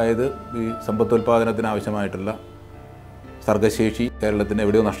 അതായത് ഈ സമ്പത്തുൽപാദനത്തിന് ആവശ്യമായിട്ടുള്ള സർഗശേഷി കേരളത്തിന്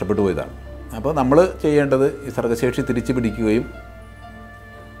എവിടെയോ നഷ്ടപ്പെട്ടു പോയതാണ്. അപ്പോൾ നമ്മൾ ചെയ്യേണ്ടത് ഈ സർഗശേഷി തിരിച്ചു പിടിക്കുകയും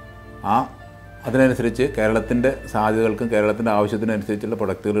അതിനനുസരിച്ച് കേരളത്തിൻ്റെ സാധ്യതകൾക്കും കേരളത്തിൻ്റെ ആവശ്യത്തിനനുസരിച്ചുള്ള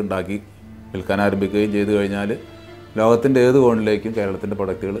പ്രൊഡക്റ്റുകൾ ഉണ്ടാക്കി വിൽക്കാൻ ആരംഭിക്കുകയും ചെയ്തു കഴിഞ്ഞാൽ ലോകത്തിൻ്റെ ഏത് കോണിലേക്കും കേരളത്തിൻ്റെ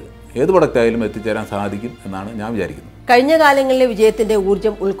പ്രൊഡക്റ്റുകൾ ഏത് പ്രൊഡക്റ്റായാലും എത്തിച്ചേരാൻ സാധിക്കും എന്നാണ് ഞാൻ വിചാരിക്കുന്നത്. കഴിഞ്ഞ കാലങ്ങളിലെ വിജയത്തിൻ്റെ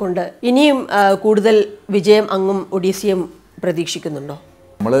ഊർജ്ജം ഉൾക്കൊണ്ട് ഇനിയും കൂടുതൽ വിജയം അങ്ങും ഒഡീസിയും പ്രതീക്ഷിക്കുന്നുണ്ടോ?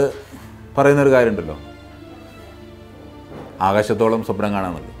 നമ്മൾ പറയുന്നൊരു കാര്യമുണ്ടല്ലോ, ആകാശത്തോളം സ്വപ്നം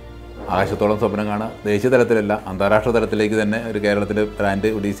കാണാമെന്നുള്ളത്. ആകാശത്തോളം സ്വപ്നം കാണുക, ദേശീയ തലത്തിലല്ല അന്താരാഷ്ട്ര തലത്തിലേക്ക് തന്നെ ഒരു കേരളത്തിലെ ബ്രാൻഡ്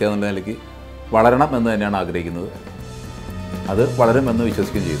ഒഡീസിയ എന്നുള്ള നിലയ്ക്ക് വളരണം എന്ന് തന്നെയാണ് ആഗ്രഹിക്കുന്നത്. അത് വളരുമെന്ന്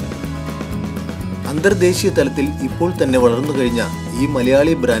വിശ്വസിക്കുകയും ചെയ്യുന്നു. അന്തർദേശീയ തലത്തിൽ ഇപ്പോൾ തന്നെ വളർന്നു കഴിഞ്ഞ ഈ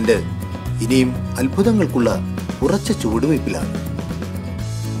മലയാളി ബ്രാൻഡ് ഇനിയും അത്ഭുതങ്ങൾക്കുള്ള ഉറച്ച ചുവടുവയ്പിലാണ്.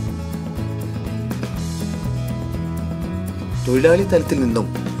 തൊഴിലാളി തലത്തിൽ നിന്നും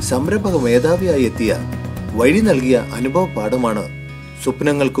സംരംഭക മേധാവിയായി എത്തിയ വഴി നൽകിയ അനുഭവ പാഠമാണ്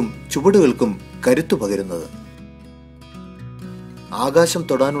സ്വപ്നങ്ങൾക്കും ചുവടുകൾക്കും കരുത്തു പകരുന്നത്, ആകാശം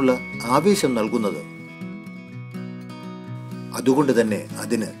തൊടാനുള്ള ആവേശം നൽകുന്നത്. അതുകൊണ്ട് തന്നെ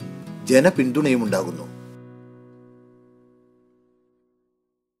അതിന് ജനപിന്തുണയും ഉണ്ടാകുന്നു.